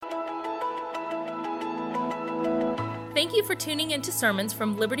Thank you for tuning into sermons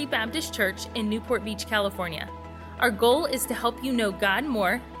from Liberty Baptist Church in Newport Beach, California. Our goal is to help you know God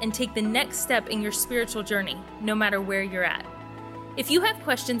more and take the next step in your spiritual journey, no matter where you're at. If you have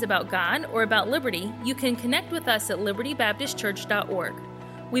questions about God or about Liberty, you can connect with us at libertybaptistchurch.org.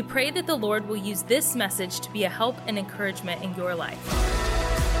 We pray that the Lord will use this message to be a help and encouragement in your life.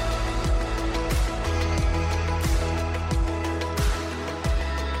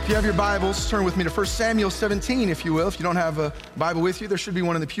 If you have your Bibles, turn with me to 1 Samuel 17, if you will. If you don't have a Bible with you, there should be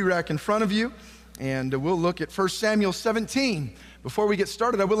one in the pew rack in front of you. And we'll look at 1 Samuel 17. Before we get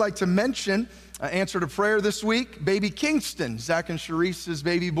started, I would like to mention answer to prayer this week. Baby Kingston, Zach and Sharice's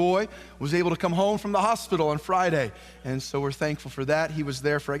baby boy, was able to come home from the hospital on Friday. And so we're thankful for that. He was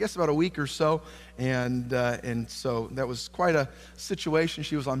there for, I guess, about a week or so. And so that was quite a situation.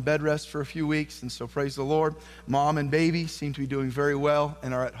 She was on bed rest for a few weeks. And so praise the Lord. Mom and baby seem to be doing very well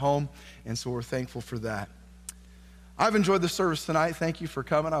and are at home. And so we're thankful for that. I've enjoyed the service tonight. Thank you for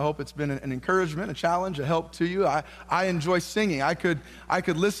coming. I hope it's been an encouragement, a challenge, a help to you. I enjoy singing. I could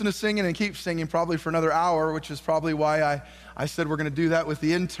listen to singing and keep singing probably for another hour, which is probably why I said we're going to do that with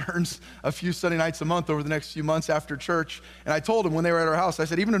the interns a few Sunday nights a month over the next few months after church. And I told them when they were at our house, I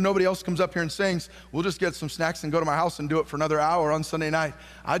said, even if nobody else comes up here and sings, we'll just get some snacks and go to my house and do it for another hour on Sunday night.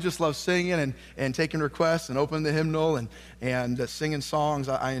 I just love singing and taking requests and opening the hymnal and singing songs.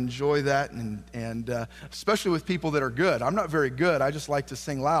 I enjoy that, and especially with people that are good. I'm not very good. I just like to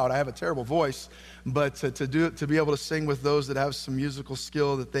sing loud. I have a terrible voice, but to be able to sing with those that have some musical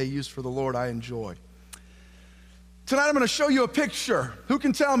skill that they use for the Lord, I enjoy. Tonight I'm going to show you a picture. Who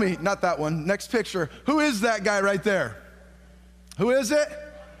can tell me? Not that one. Next picture. Who is that guy right there? Who is it?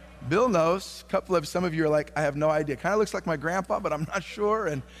 Bill knows. Some of you are like, I have no idea. Kind of looks like my grandpa, but I'm not sure.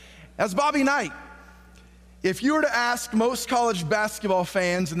 And that's Bobby Knight. If you were to ask most college basketball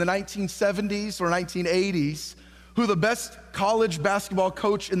fans in the 1970s or 1980s who the best college basketball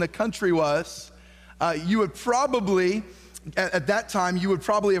coach in the country was, you would probably, at that time, you would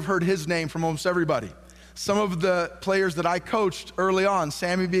probably have heard his name from almost everybody. Some of the players that I coached early on,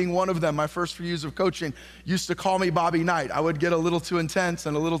 Sammy being one of them, my first few years of coaching, used to call me Bobby Knight. I would get a little too intense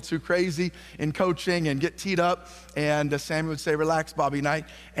and a little too crazy in coaching and get teed up, and Sammy would say, relax, Bobby Knight,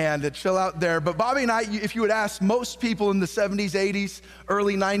 and chill out there. But Bobby Knight, if you would ask most people in the 70s, 80s,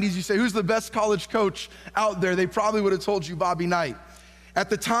 early 90s, you say, who's the best college coach out there? They probably would have told you Bobby Knight. At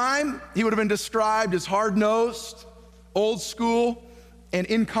the time, he would have been described as hard-nosed, old school, and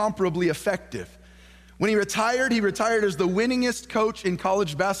incomparably effective. When he retired as the winningest coach in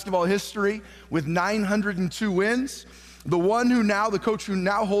college basketball history with 902 wins. The coach who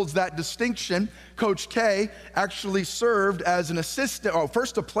now holds that distinction, Coach K, actually served as an assistant,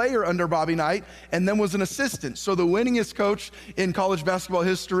 first a player under Bobby Knight, and then was an assistant. So the winningest coach in college basketball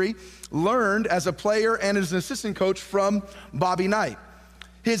history learned as a player and as an assistant coach from Bobby Knight.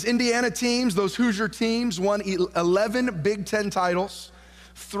 His Indiana teams, those Hoosier teams, won 11 Big Ten titles,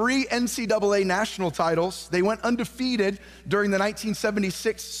 3 NCAA national titles. They went undefeated during the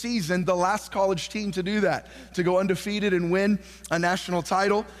 1976 season, the last college team to do that, to go undefeated and win a national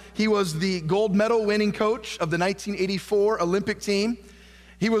title. He was the gold medal winning coach of the 1984 Olympic team.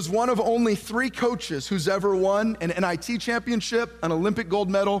 He was one of only 3 coaches who's ever won an NIT championship, an Olympic gold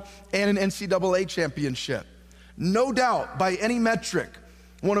medal, and an NCAA championship. No doubt, by any metric,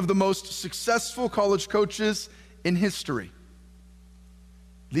 one of the most successful college coaches in history.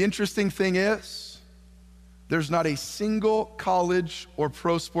 The interesting thing is, there's not a single college or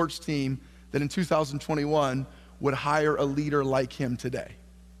pro sports team that in 2021 would hire a leader like him today.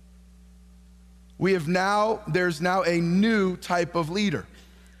 There's now a new type of leader.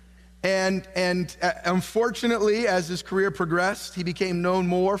 And unfortunately, as his career progressed, he became known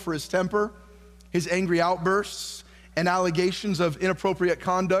more for his temper, his angry outbursts, and allegations of inappropriate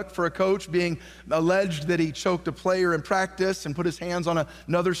conduct for a coach, being alleged that he choked a player in practice and put his hands on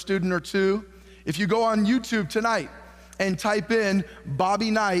another student or two. If you go on YouTube tonight and type in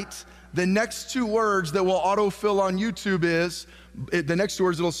Bobby Knight, the next 2 words that will autofill on YouTube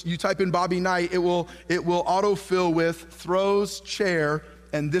you type in Bobby Knight, it will autofill with throws, chair,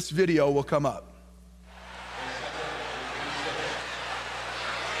 and this video will come up.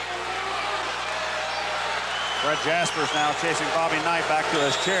 Fred Jaspers now chasing Bobby Knight back to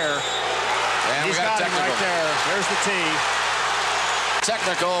his chair. And he's got him right there. There's the tee.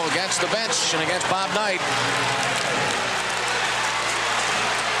 Technical against the bench and against Bob Knight.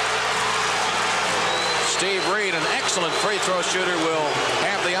 Steve Reed, an excellent free throw shooter, will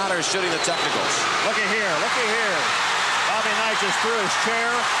have the honors shooting the technicals. Looky here. Bobby Knight just threw his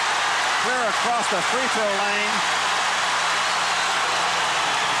chair clear across the free throw lane.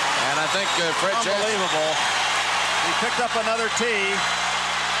 And I think Fred Unbelievable. He picked up another tee.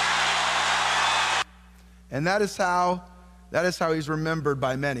 And that is how he's remembered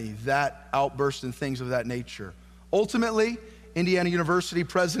by many, that outburst and things of that nature. Ultimately, Indiana University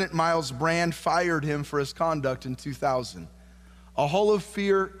President Miles Brand fired him for his conduct in 2000. A Hall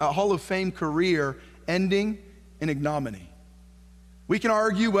of Fame career ending in ignominy. We can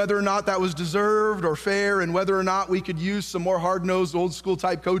argue whether or not that was deserved or fair, and whether or not we could use some more hard-nosed, old-school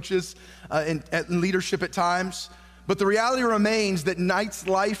type coaches in leadership at times. But the reality remains that Knight's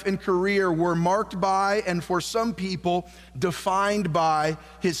life and career were marked by, and for some people, defined by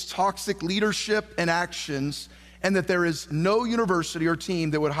his toxic leadership and actions, and that there is no university or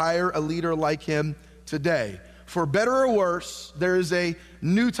team that would hire a leader like him today. For better or worse, there is a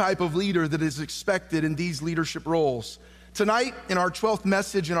new type of leader that is expected in these leadership roles. Tonight, in our 12th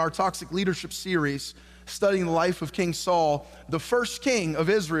message in our Toxic Leadership series, studying the life of King Saul, the first king of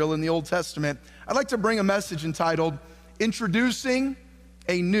Israel in the Old Testament, I'd like to bring a message entitled, Introducing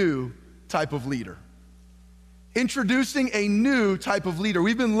a New Type of Leader. Introducing a new type of leader.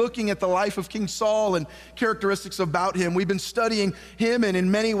 We've been looking at the life of King Saul and characteristics about him. We've been studying him and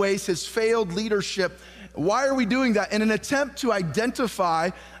in many ways his failed leadership. Why are we doing that? In an attempt to identify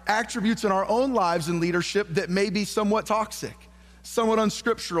attributes in our own lives in leadership that may be somewhat toxic, somewhat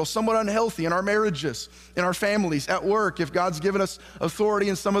unscriptural, somewhat unhealthy in our marriages, in our families, at work, if God's given us authority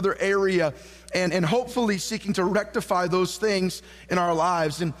in some other area, and hopefully seeking to rectify those things in our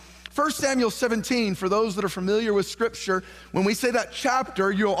lives. And 1 Samuel 17, for those that are familiar with scripture, when we say that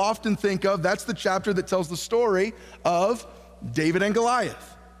chapter, you'll often think of, that's the chapter that tells the story of David and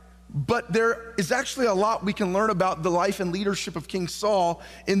Goliath. But there is actually a lot we can learn about the life and leadership of King Saul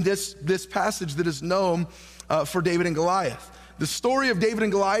in this passage that is known for David and Goliath. The story of David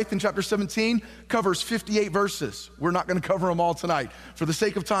and Goliath in chapter 17 covers 58 verses. We're not going to cover them all tonight. For the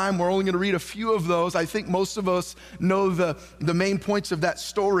sake of time, we're only going to read a few of those. I think most of us know the main points of that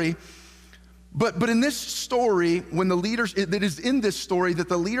story. But in this story, when the leaders, it is in this story that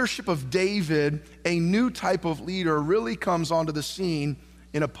the leadership of David, a new type of leader, really comes onto the scene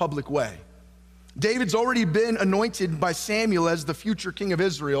in a public way. David's already been anointed by Samuel as the future king of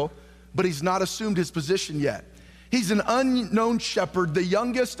Israel, but he's not assumed his position yet. He's an unknown shepherd, the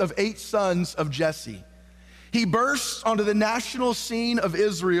youngest of 8 sons of Jesse. He bursts onto the national scene of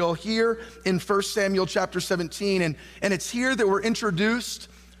Israel here in 1 Samuel chapter 17, and it's here that we're introduced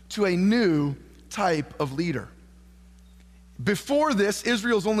to a new type of leader. Before this,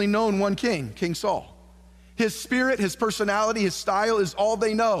 Israel's only known one king, King Saul. His spirit, his personality, his style is all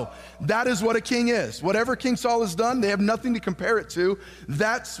they know. That is what a king is. Whatever King Saul has done, they have nothing to compare it to.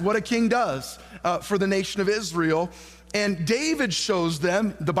 That's what a king does for the nation of Israel. And David shows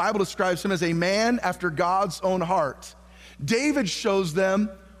them, the Bible describes him as a man after God's own heart. David shows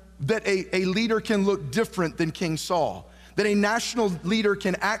them that a leader can look different than King Saul, that a national leader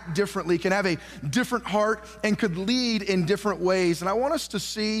can act differently, can have a different heart, and could lead in different ways. And I want us to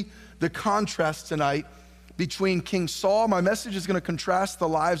see the contrast tonight between King Saul. My message is going to contrast the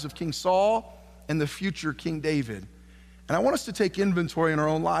lives of King Saul and the future King David. And I want us to take inventory in our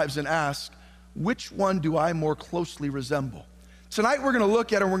own lives and ask, which one do I more closely resemble? Tonight we're going to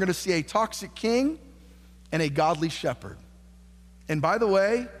look at and we're going to see a toxic king and a godly shepherd. And by the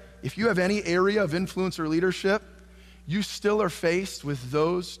way, if you have any area of influence or leadership, you still are faced with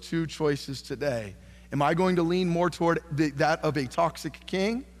those two choices today. Am I going to lean more toward that of a toxic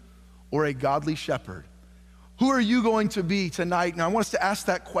king or a godly shepherd? Who are you going to be tonight? And I want us to ask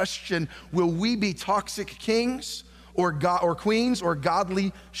that question, will we be toxic kings or queens or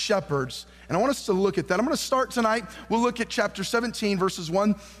godly shepherds? And I want us to look at that. I'm going to start tonight. We'll look at chapter 17, verses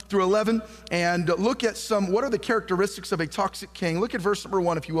 1 through 11, and look at what are the characteristics of a toxic king. Look at verse number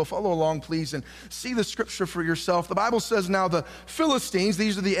 1, if you will. Follow along, please, and see the scripture for yourself. The Bible says, now the Philistines,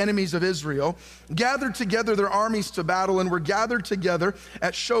 these are the enemies of Israel, gathered together their armies to battle, and were gathered together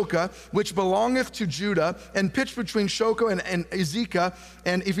at Shoka, which belongeth to Judah, and pitched between Shoka and Azekah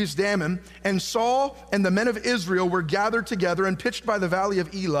and Ephes-dammim. And Saul and the men of Israel were gathered together and pitched by the valley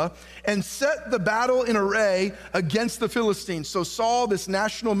of Elah, and set the battle in array against the Philistines. So Saul, this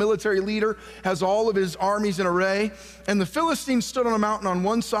national military leader, has all of his armies in array. And the Philistines stood on a mountain on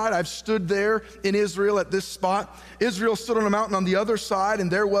one side. I've stood there in Israel at this spot. Israel stood on a mountain on the other side,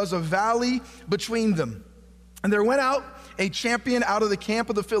 and there was a valley between them. And there went out a champion out of the camp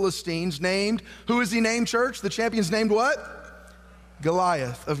of the Philistines named, who is he named, church? The champion's named what?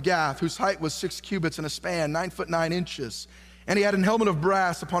 Goliath of Gath, whose height was 6 cubits and a span, 9 foot 9 inches. And he had an helmet of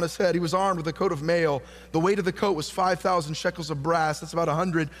brass upon his head. He was armed with a coat of mail. The weight of the coat was 5,000 shekels of brass. That's about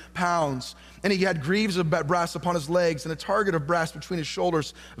 100 pounds. And he had greaves of brass upon his legs and a target of brass between his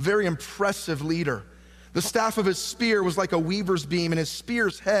shoulders. A very impressive leader. The staff of his spear was like a weaver's beam, and his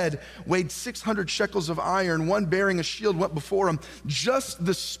spear's head weighed 600 shekels of iron. One bearing a shield went before him. Just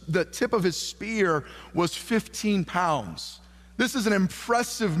the tip of his spear was 15 pounds. This is an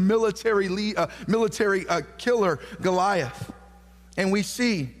impressive military killer, Goliath. And we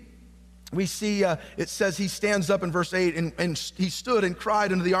see it says he stands up in verse 8, and he stood and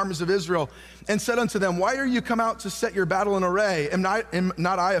cried unto the armies of Israel and said unto them, why are you come out to set your battle in array? Am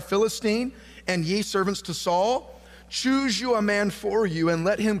not I a Philistine, and ye servants to Saul? Choose you a man for you, and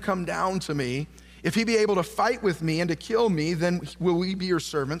let him come down to me. If he be able to fight with me and to kill me, then will we be your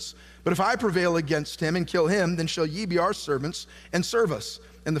servants. But if I prevail against him and kill him, then shall ye be our servants and serve us.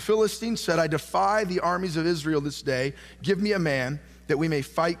 And the Philistine said, I defy the armies of Israel this day. Give me a man that we may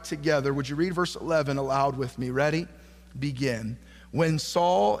fight together. Would you read verse 11 aloud with me? Ready? Begin. When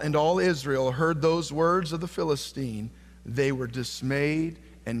Saul and all Israel heard those words of the Philistine, they were dismayed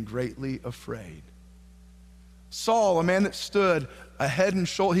and greatly afraid. Saul, a man that stood head and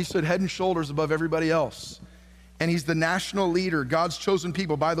shoulders above everybody else. And he's the national leader, God's chosen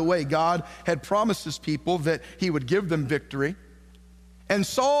people. By the way, God had promised his people that he would give them victory. And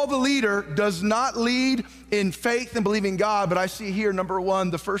Saul, the leader, does not lead in faith and believing God, but I see here, number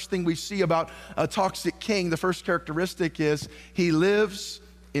one, the first thing we see about a toxic king, the first characteristic is he lives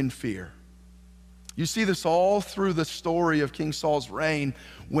in fear. You see this all through the story of King Saul's reign.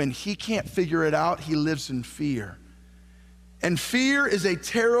 When he can't figure it out, he lives in fear. And fear is a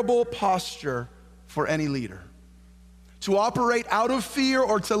terrible posture for any leader. To operate out of fear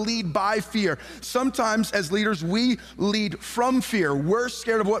or to lead by fear. Sometimes as leaders, we lead from fear. We're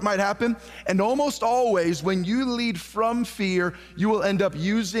scared of what might happen. And almost always when you lead from fear, you will end up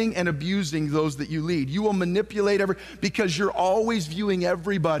using and abusing those that you lead. You will manipulate because you're always viewing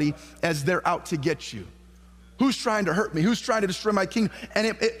everybody as they're out to get you. Who's trying to hurt me? Who's trying to destroy my kingdom? And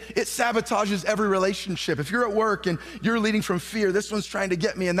it sabotages every relationship. If you're at work and you're leading from fear, this one's trying to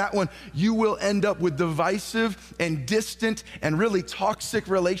get me, and that one, you will end up with divisive and distant and really toxic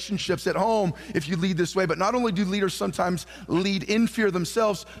relationships at home if you lead this way. But not only do leaders sometimes lead in fear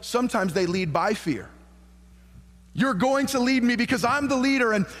themselves, sometimes they lead by fear. You're going to lead me because I'm the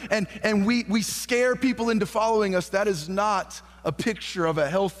leader, and we scare people into following us. That is not a picture of a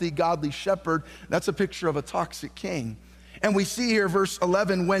healthy, godly shepherd. That's a picture of a toxic king. And we see here, verse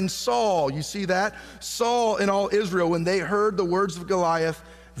 11, when Saul, you see that? Saul and all Israel, when they heard the words of Goliath,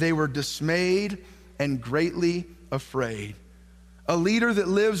 they were dismayed and greatly afraid. A leader that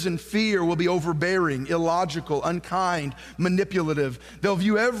lives in fear will be overbearing, illogical, unkind, manipulative. They'll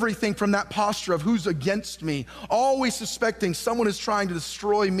view everything from that posture of who's against me, always suspecting someone is trying to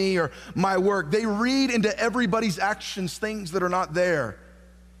destroy me or my work. They read into everybody's actions things that are not there.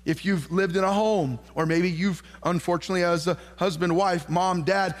 If you've lived in a home, or maybe you've, unfortunately, as a husband, wife, mom,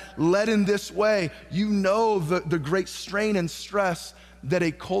 dad, led in this way, you know the great strain and stress that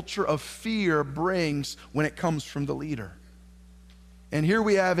a culture of fear brings when it comes from the leader. And here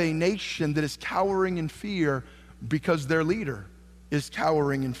we have a nation that is cowering in fear because their leader is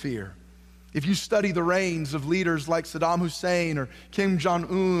cowering in fear. If you study the reigns of leaders like Saddam Hussein or Kim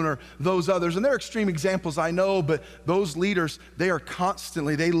Jong-un or those others, and they're extreme examples, I know, but those leaders, they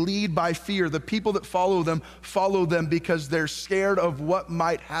lead by fear. The people that follow them because they're scared of what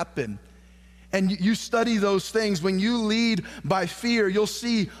might happen. And you study those things. When you lead by fear, you'll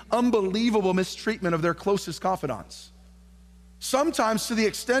see unbelievable mistreatment of their closest confidants. Sometimes to the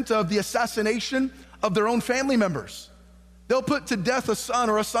extent of the assassination of their own family members. They'll put to death a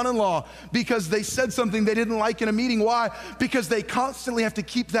son or a son-in-law because they said something they didn't like in a meeting. Why? Because they constantly have to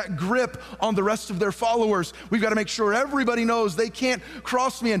keep that grip on the rest of their followers. We've got to make sure everybody knows they can't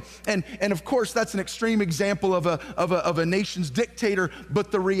cross me. And of course, that's an extreme example of a nation's dictator.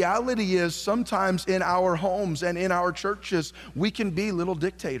 But the reality is sometimes in our homes and in our churches, we can be little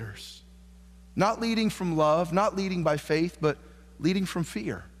dictators. Not leading from love, not leading by faith, but leading from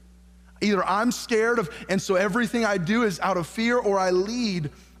fear. Either I'm scared of, and so everything I do is out of fear, or I lead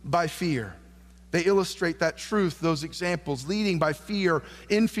by fear. They illustrate that truth, those examples. Leading by fear,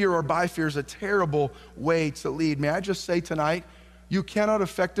 in fear or by fear, is a terrible way to lead. May I just say tonight, you cannot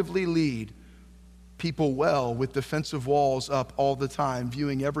effectively lead people well with defensive walls up all the time,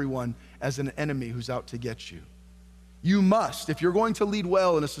 viewing everyone as an enemy who's out to get you. You must, if you're going to lead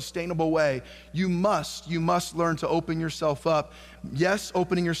well in a sustainable way, you must learn to open yourself up. Yes,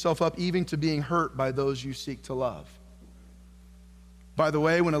 opening yourself up even to being hurt by those you seek to love. By the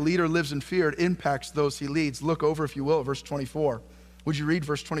way, when a leader lives in fear, it impacts those he leads. Look over, if you will, at verse 24. Would you read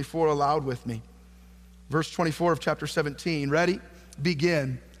verse 24 aloud with me? Verse 24 of chapter 17. Ready?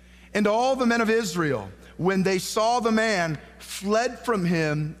 Begin. And all the men of Israel, when they saw the man, fled from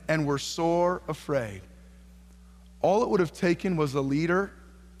him and were sore afraid. All it would have taken was a leader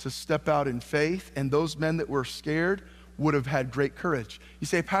to step out in faith, and those men that were scared would have had great courage. You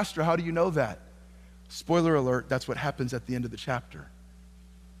say, Pastor, how do you know that? Spoiler alert, that's what happens at the end of the chapter.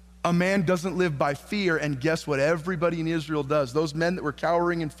 A man doesn't live by fear, and guess what everybody in Israel does? Those men that were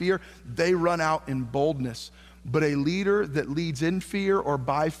cowering in fear, they run out in boldness. But a leader that leads in fear or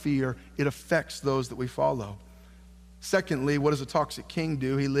by fear, it affects those that we follow. Secondly, what does a toxic king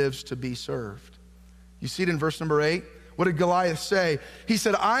do? He lives to be served. You see it in verse number 8. What did Goliath say? He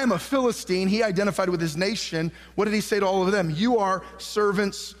said, I am a Philistine. He identified with his nation. What did he say to all of them? You are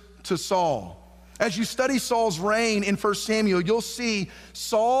servants to Saul. As you study Saul's reign in 1 Samuel, you'll see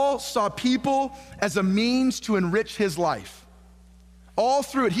Saul saw people as a means to enrich his life. All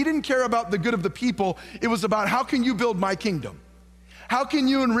through it, he didn't care about the good of the people. It was about, how can you build my kingdom? How can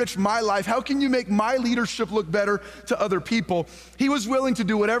you enrich my life? How can you make my leadership look better to other people? He was willing to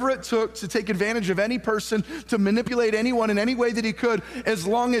do whatever it took to take advantage of any person, to manipulate anyone in any way that he could, as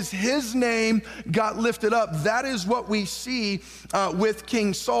long as his name got lifted up. That is what we see with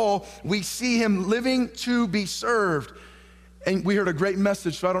King Saul. We see him living to be served. And we heard a great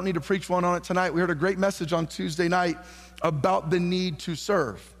message, so I don't need to preach one on it tonight. We heard a great message on Tuesday night about the need to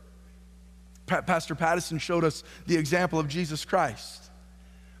serve. Pastor Patterson showed us the example of Jesus Christ.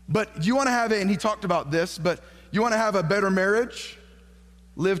 But you want to have and he talked about this, but you want to have a better marriage?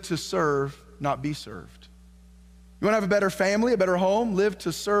 Live to serve, not be served. You want to have a better family, a better home? Live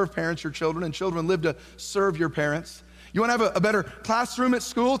to serve parents, your children, and children live to serve your parents. You want to have a better classroom at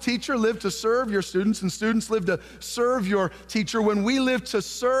school? Teacher, live to serve your students, and students live to serve your teacher. When we live to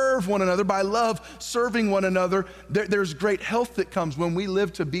serve one another, by love, serving one another, there's great health that comes. When we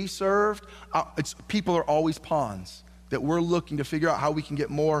live to be served, people are always pawns that we're looking to figure out how we can get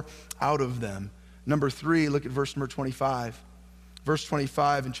more out of them. Number 3, look at verse number 25. Verse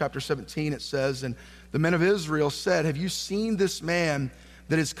 25 in chapter 17, it says, and the men of Israel said, have you seen this man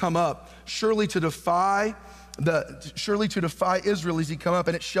that has come up? Surely to defy Israel is he come up,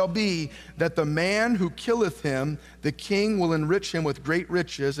 and it shall be that the man who killeth him, the king will enrich him with great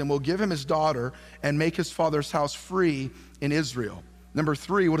riches, and will give him his daughter, and make his father's house free in Israel. Number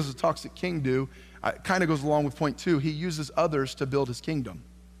 3, what does a toxic king do? It kind of goes along with point 2. He uses others to build his kingdom.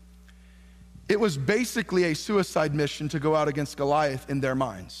 It was basically a suicide mission to go out against Goliath in their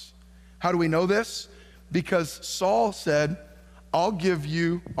minds. How do we know this? Because Saul said, I'll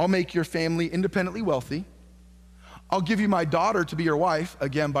make your family independently wealthy. I'll give you my daughter to be your wife.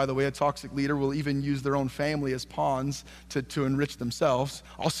 Again, by the way, a toxic leader will even use their own family as pawns to enrich themselves.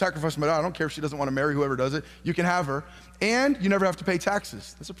 I'll sacrifice my daughter. I don't care if she doesn't want to marry whoever does it. You can have her. And you never have to pay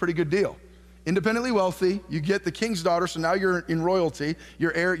taxes. That's a pretty good deal. Independently wealthy, you get the king's daughter, so now you're in royalty. You're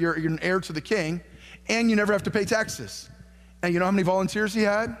an heir to the king, and you never have to pay taxes. And you know how many volunteers he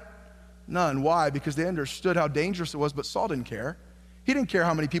had? None. Why? Because they understood how dangerous it was, but Saul didn't care. He didn't care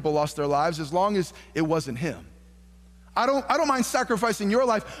how many people lost their lives as long as it wasn't him. I don't mind sacrificing your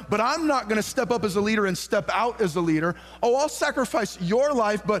life, but I'm not going to step up as a leader and step out as a leader. Oh, I'll sacrifice your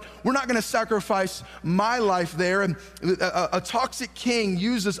life, but we're not going to sacrifice my life there. And a toxic king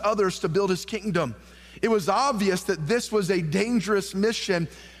uses others to build his kingdom. It was obvious that this was a dangerous mission,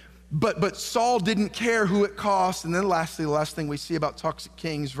 but Saul didn't care who it cost. And then lastly, the last thing we see about toxic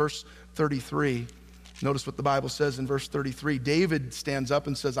kings, verse 33. Notice what the Bible says in verse 33. David stands up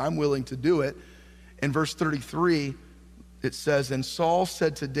and says, I'm willing to do it. In verse 33, it says, and Saul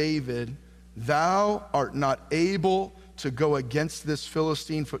said to David, thou art not able to go against this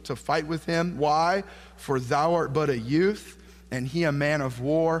Philistine to fight with him. Why? For thou art but a youth, and he a man of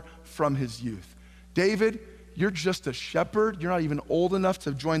war from his youth. David, you're just a shepherd. You're not even old enough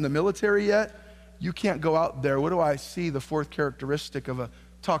to join the military yet. You can't go out there. What do I see? The fourth characteristic of a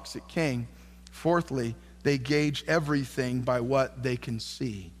toxic king. Fourthly, they gauge everything by what they can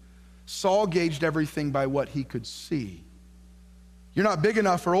see. Saul gauged everything by what he could see. You're not big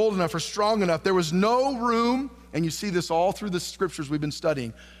enough or old enough or strong enough. There was no room, and you see this all through the scriptures we've been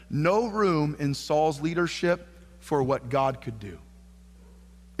studying, no room in Saul's leadership for what God could do.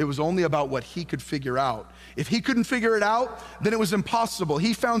 It was only about what he could figure out. If he couldn't figure it out, then it was impossible.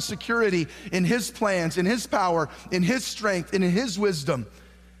 He found security in his plans, in his power, in his strength, and in his wisdom.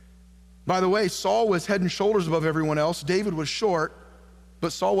 By the way, Saul was head and shoulders above everyone else. David was short,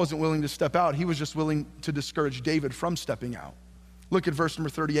 but Saul wasn't willing to step out. He was just willing to discourage David from stepping out. Look at verse number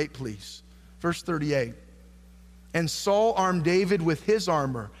 38, please. Verse 38. And Saul armed David with his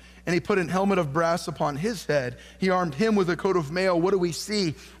armor, and he put an helmet of brass upon his head. He armed him with a coat of mail. What do we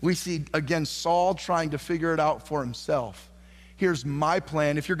see? We see, again, Saul trying to figure it out for himself. Here's my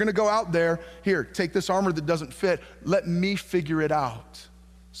plan. If you're going to go out there, here, take this armor that doesn't fit. Let me figure it out.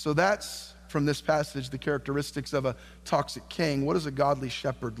 So that's from this passage the characteristics of a toxic king. What does a godly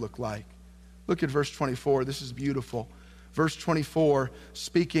shepherd look like? Look at verse 24. This is beautiful. Verse 24,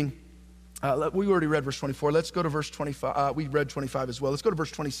 speaking, we already read verse 24. Let's go to verse 25. We read 25 as well. Let's go to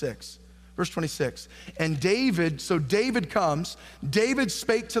verse 26. Verse 26, and David comes, David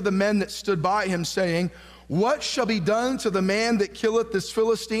spake to the men that stood by him, saying, what shall be done to the man that killeth this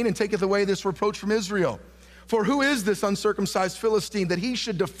Philistine and taketh away this reproach from Israel? For who is this uncircumcised Philistine that he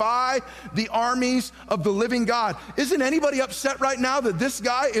should defy the armies of the living God? Isn't anybody upset right now that this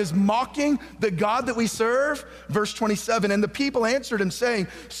guy is mocking the God that we serve? Verse 27, and the people answered him, saying,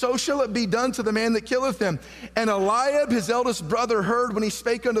 so shall it be done to the man that killeth him. And Eliab, his eldest brother, heard when he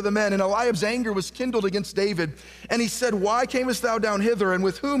spake unto the men, and Eliab's anger was kindled against David. And he said, why camest thou down hither, and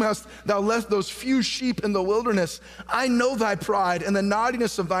with whom hast thou left those few sheep in the wilderness? I know thy pride and the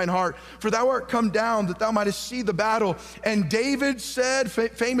naughtiness of thine heart, for thou art come down that thou mightest see the battle. And David said,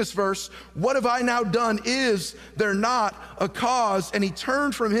 famous verse, what have I now done? Is there not a cause? And he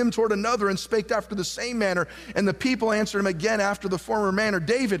turned from him toward another and spake after the same manner. And the people answered him again after the former manner.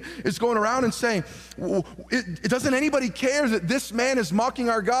 David is going around and saying, doesn't anybody care that this man is mocking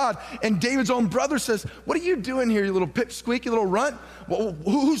our God? And David's own brother says, what are you doing here, you little pipsqueak, you little runt? Well,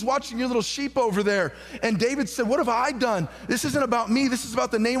 who's watching your little sheep over there? And David said, what have I done? This isn't about me. This is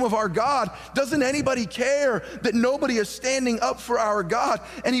about the name of our God. Doesn't anybody care that nobody is standing up for our God?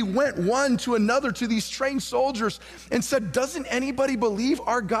 And he went one to another to these trained soldiers and said, doesn't anybody believe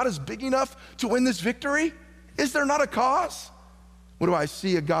our God is big enough to win this victory? Is there not a cause? What do I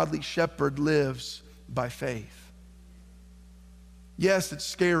see? A godly shepherd lives by faith. Yes, it's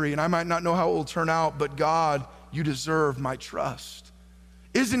scary, and I might not know how it will turn out, but God, you deserve my trust.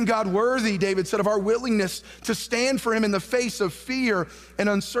 Isn't God worthy, David said, of our willingness to stand for him in the face of fear and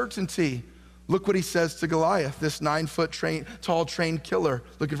uncertainty? Look what he says to Goliath, this 9-foot tall trained killer.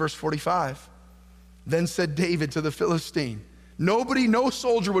 Look at verse 45. Then said David to the Philistine, no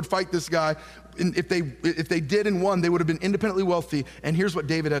soldier would fight this guy. And if they did and won, they would have been independently wealthy. And here's what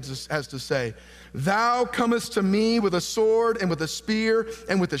David has to say. Thou comest to me with a sword and with a spear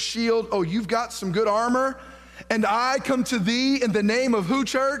and with a shield. Oh, you've got some good armor. And I come to thee in the name of who,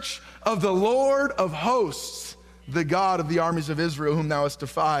 church? Of the Lord of hosts, the God of the armies of Israel, whom thou hast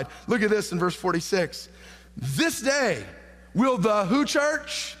defied. Look at this in verse 46. This day will the who,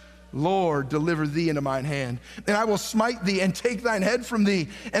 church? Lord, deliver thee into mine hand. And I will smite thee and take thine head from thee.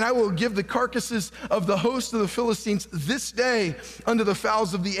 And I will give the carcasses of the host of the Philistines this day unto the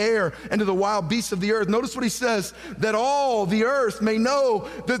fowls of the air and to the wild beasts of the earth. Notice what he says, that all the earth may know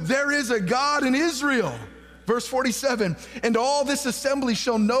that there is a God in Israel. Verse 47, and all this assembly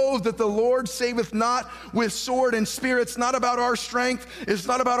shall know that the Lord saveth not with sword and spear. It's not about our strength. It's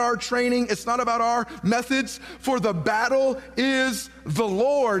not about our training. It's not about our methods. For the battle is the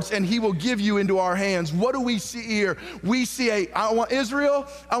Lord's, and he will give you into our hands. What do we see here? We see Israel,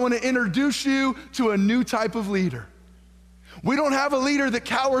 I want to introduce you to a new type of leader. We don't have a leader that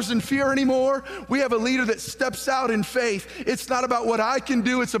cowers in fear anymore. We have a leader that steps out in faith. It's not about what I can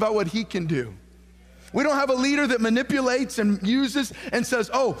do. It's about what he can do. We don't have a leader that manipulates and uses and says,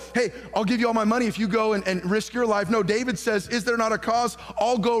 oh, hey, I'll give you all my money if you go and risk your life. No, David says, is there not a cause?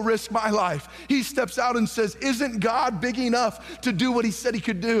 I'll go risk my life. He steps out and says, isn't God big enough to do what he said he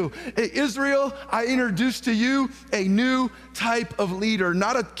could do? Israel, I introduce to you a new type of leader,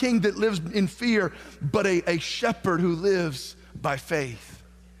 not a king that lives in fear, but a shepherd who lives by faith.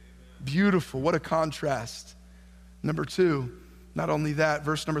 Beautiful, what a contrast. Number two, not only that,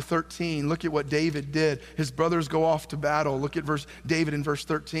 verse number 13, look at what David did. His brothers go off to battle. Look at David in verse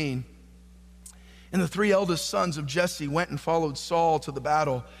 13. And the 3 eldest sons of Jesse went and followed Saul to the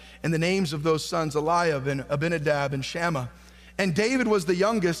battle. And the names of those sons, Eliab and Abinadab and Shammah. And David was the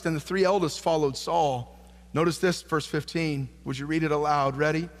youngest, and the 3 eldest followed Saul. Notice this, verse 15. Would you read it aloud?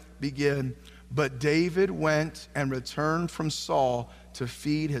 Ready? Begin. But David went and returned from Saul to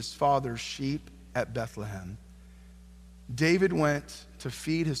feed his father's sheep at Bethlehem. David went to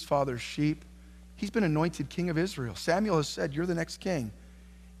feed his father's sheep. He's been anointed king of Israel. Samuel has said, you're the next king.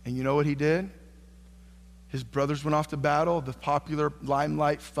 And you know what he did? His brothers went off to battle, the popular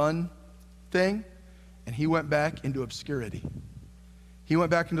limelight fun thing, and he went back into obscurity. He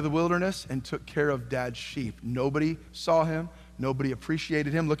went back into the wilderness and took care of dad's sheep. Nobody saw him. Nobody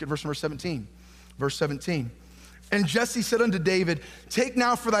appreciated him. Look at verse number 17. Verse 17. And Jesse said unto David, take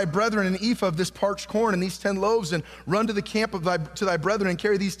now for thy brethren an ephah of this parched corn and these 10 loaves, and run to the camp to thy brethren, and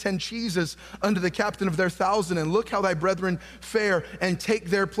carry these 10 cheeses unto the captain of their 1,000, and look how thy brethren fare, and take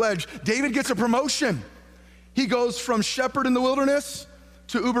their pledge. David gets a promotion. He goes from shepherd in the wilderness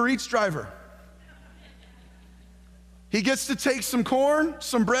to Uber Eats driver. He gets to take some corn,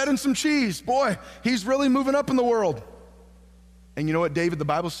 some bread, and some cheese. Boy, he's really moving up in the world. And you know what David, the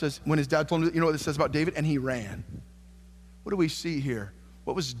Bible says, when his dad told him, you know what it says about David? And he ran. What do we see here?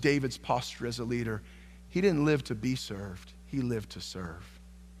 What was David's posture as a leader? He didn't live to be served. He lived to serve.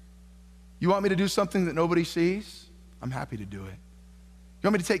 You want me to do something that nobody sees? I'm happy to do it. You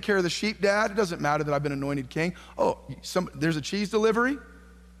want me to take care of the sheep, Dad? It doesn't matter that I've been anointed king. Oh, there's a cheese delivery.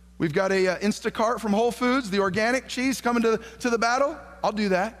 We've got a Instacart from Whole Foods, the organic cheese coming to the battle. I'll do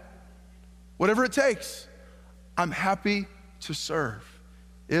that. Whatever it takes. I'm happy to serve.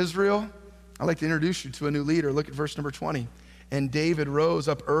 Israel, I'd like to introduce you to a new leader. Look at verse number 20. And David rose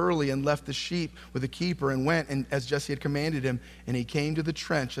up early and left the sheep with the keeper and went and as Jesse had commanded him. And he came to the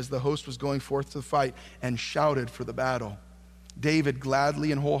trench as the host was going forth to fight and shouted for the battle. David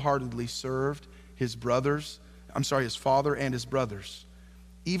gladly and wholeheartedly served his father and his brothers,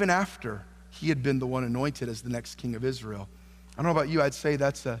 even after he had been the one anointed as the next king of Israel. I don't know about you, I'd say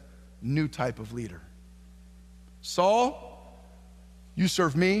that's a new type of leader. Saul, you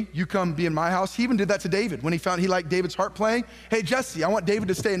serve me, you come be in my house. He even did that to David when he liked David's harp playing. Hey, Jesse, I want David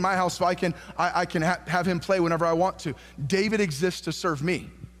to stay in my house so I can have him play whenever I want to. David exists to serve me.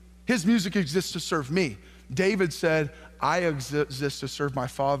 His music exists to serve me. David said, I exist to serve my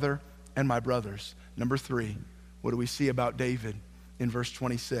father and my brothers. Number 3, what do we see about David in verse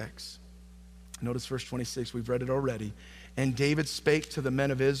 26? Notice verse 26, we've read it already. And David spake to the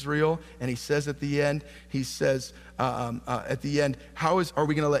men of Israel, and he says at the end, how are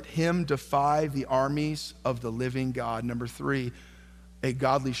we going to let him defy the armies of the living God? Number 3, a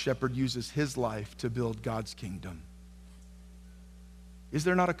godly shepherd uses his life to build God's kingdom. Is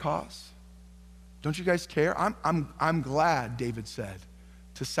there not a cause? Don't you guys care? I'm glad, David said,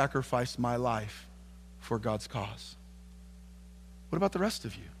 to sacrifice my life for God's cause. What about the rest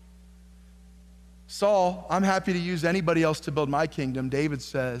of you? Saul, I'm happy to use anybody else to build my kingdom. David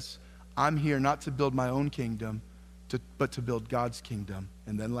says, I'm here not to build my own kingdom, but to build God's kingdom.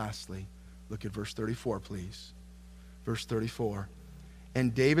 And then lastly, look at verse 34, please. Verse 34.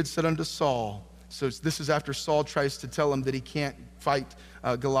 And David said unto Saul, so this is after Saul tries to tell him that he can't fight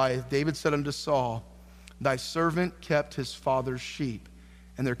Goliath. David said unto Saul, thy servant kept his father's sheep,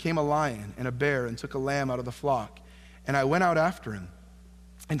 and there came a lion and a bear and took a lamb out of the flock. And I went out after him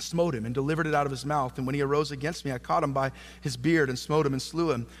and smote him and delivered it out of his mouth. And when he arose against me, I caught him by his beard and smote him and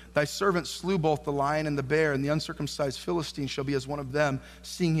slew him. Thy servant slew both the lion and the bear, and the uncircumcised Philistine shall be as one of them,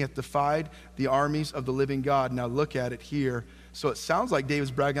 seeing he hath defied the armies of the living God. Now look at it here. So it sounds like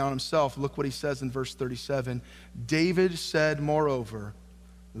David's bragging on himself. Look what he says in verse 37. David said, moreover,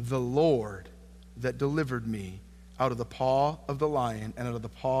 the Lord that delivered me out of the paw of the lion and out of the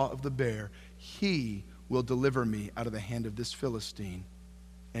paw of the bear, he will deliver me out of the hand of this Philistine.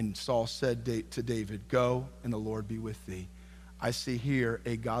 And Saul said to David, go, and the Lord be with thee. I see here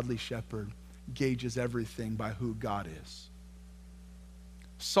a godly shepherd gauges everything by who God is.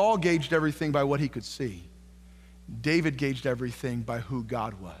 Saul gauged everything by what he could see. David gauged everything by who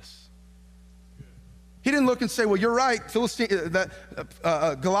God was. He didn't look and say, well, you're right,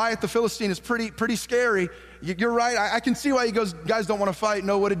 Goliath the Philistine is pretty scary. You're right, I can see why you guys don't want to fight.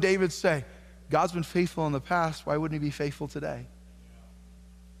 No, what did David say? God's been faithful in the past, why wouldn't he be faithful today?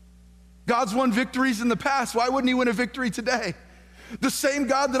 God's won victories in the past, why wouldn't he win a victory today? The same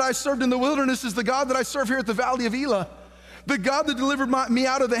God that I served in the wilderness is the God that I serve here at the Valley of Elah. The God that delivered me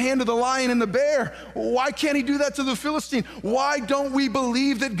out of the hand of the lion and the bear. Why can't he do that to the Philistine? Why don't we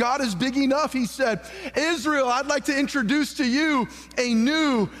believe that God is big enough? He said, Israel, I'd like to introduce to you a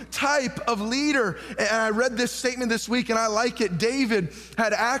new type of leader. And I read this statement this week and I like it. David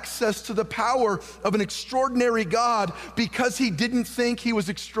had access to the power of an extraordinary God because he didn't think he was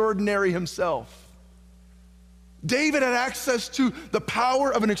extraordinary himself. David had access to the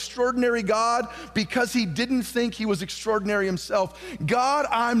power of an extraordinary God because he didn't think he was extraordinary himself. God,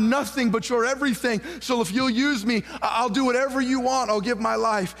 I'm nothing, but you're everything. So if you'll use me, I'll do whatever you want. I'll give my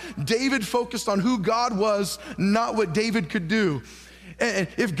life. David focused on who God was, not what David could do. And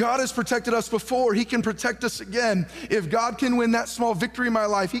if God has protected us before, he can protect us again. If God can win that small victory in my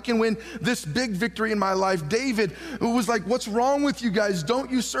life, he can win this big victory in my life. David was like, what's wrong with you guys?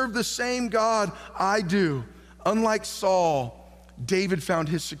 Don't you serve the same God I do? Unlike Saul, David found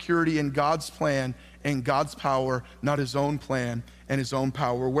his security in God's plan and God's power, not his own plan and his own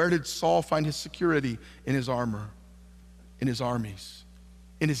power. Where did Saul find his security? In his armor, in his armies,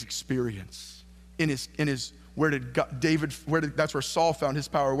 in his experience, that's where Saul found his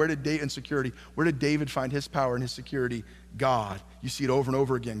power. Where did David find his power and his security? God. You see it over and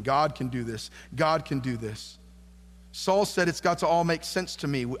over again. God can do this. God can do this. Saul said, it's got to all make sense to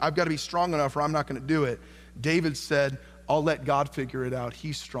me. I've got to be strong enough or I'm not going to do it. David said, I'll let God figure it out.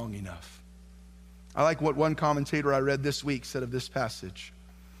 He's strong enough. I like what one commentator I read this week said of this passage.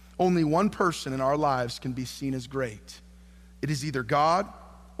 Only one person in our lives can be seen as great. It is either God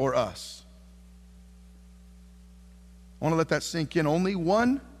or us. I want to let that sink in. Only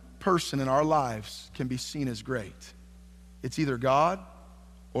one person in our lives can be seen as great. It's either God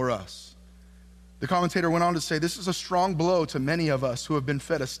or us. The commentator went on to say, this is a strong blow to many of us who have been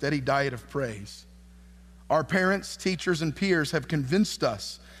fed a steady diet of praise. Our parents, teachers, and peers have convinced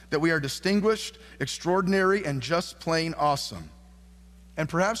us that we are distinguished, extraordinary, and just plain awesome. And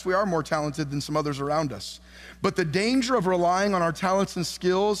perhaps we are more talented than some others around us. But the danger of relying on our talents and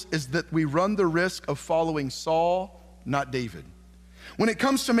skills is that we run the risk of following Saul, not David. When it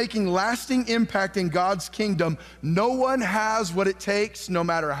comes to making lasting impact in God's kingdom, no one has what it takes, no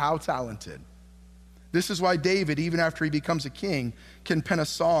matter how talented. This is why David, even after he becomes a king, can pen a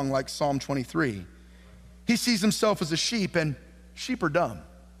song like Psalm 23. He sees himself as a sheep, and sheep are dumb.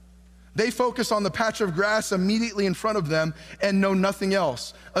 They focus on the patch of grass immediately in front of them and know nothing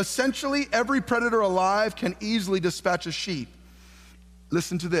else. Essentially, every predator alive can easily dispatch a sheep.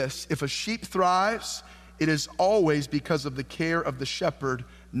 Listen to this. If a sheep thrives, it is always because of the care of the shepherd,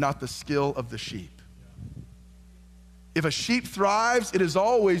 not the skill of the sheep. If a sheep thrives, it is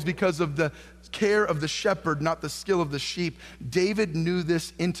always because of the care of the shepherd, not the skill of the sheep. David knew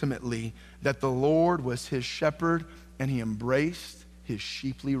this intimately, that the Lord was his shepherd, and he embraced his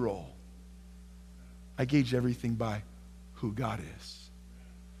sheeply role. I gauge everything by who God is.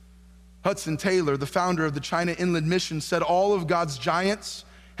 Hudson Taylor, the founder of the China Inland Mission, said all of God's giants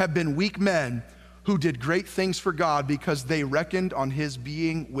have been weak men who did great things for God because they reckoned on his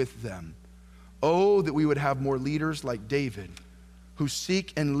being with them. Oh, that we would have more leaders like David who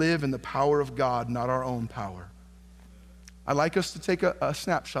seek and live in the power of God, not our own power. I'd like us to take a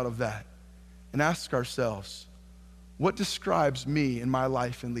snapshot of that and ask ourselves, what describes me in my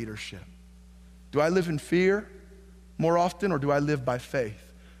life in leadership? Do I live in fear more often, or do I live by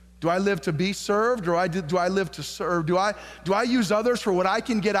faith? Do I live to be served, or do I live to serve? Do I use others for what I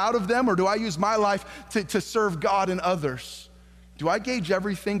can get out of them, or do I use my life to serve God and others? Do I gauge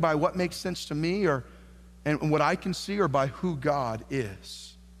everything by what makes sense to me, and what I can see, or by who God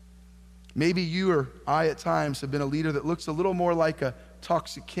is? Maybe you or I at times have been a leader that looks a little more like a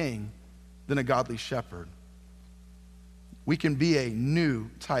toxic king than a godly shepherd. We can be a new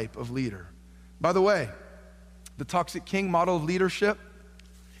type of leader. By the way, the toxic king model of leadership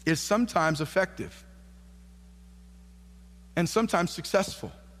is sometimes effective and sometimes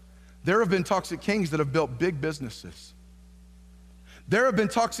successful. There have been toxic kings that have built big businesses. There have been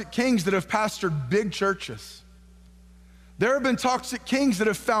toxic kings that have pastored big churches. There have been toxic kings that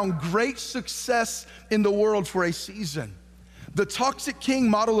have found great success in the world for a season. The toxic king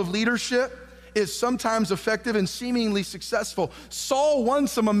model of leadership is sometimes effective and seemingly successful. Saul won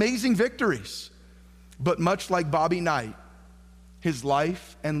some amazing victories, but much like Bobby Knight, his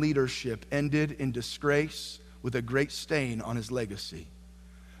life and leadership ended in disgrace with a great stain on his legacy.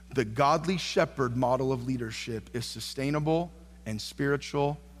 The godly shepherd model of leadership is sustainable and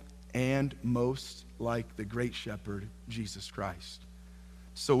spiritual, and most like the great shepherd, Jesus Christ.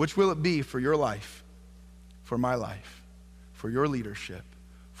 So which will it be for your life, for my life, for your leadership,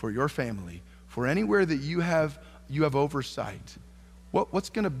 for your family, for anywhere that you have oversight? What's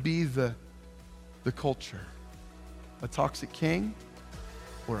going to be the culture? A toxic king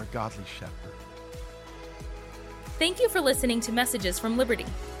or a godly shepherd? Thank you for listening to Messages from Liberty.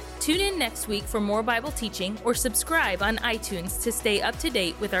 Tune in next week for more Bible teaching, or subscribe on iTunes to stay up to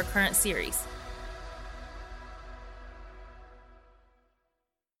date with our current series.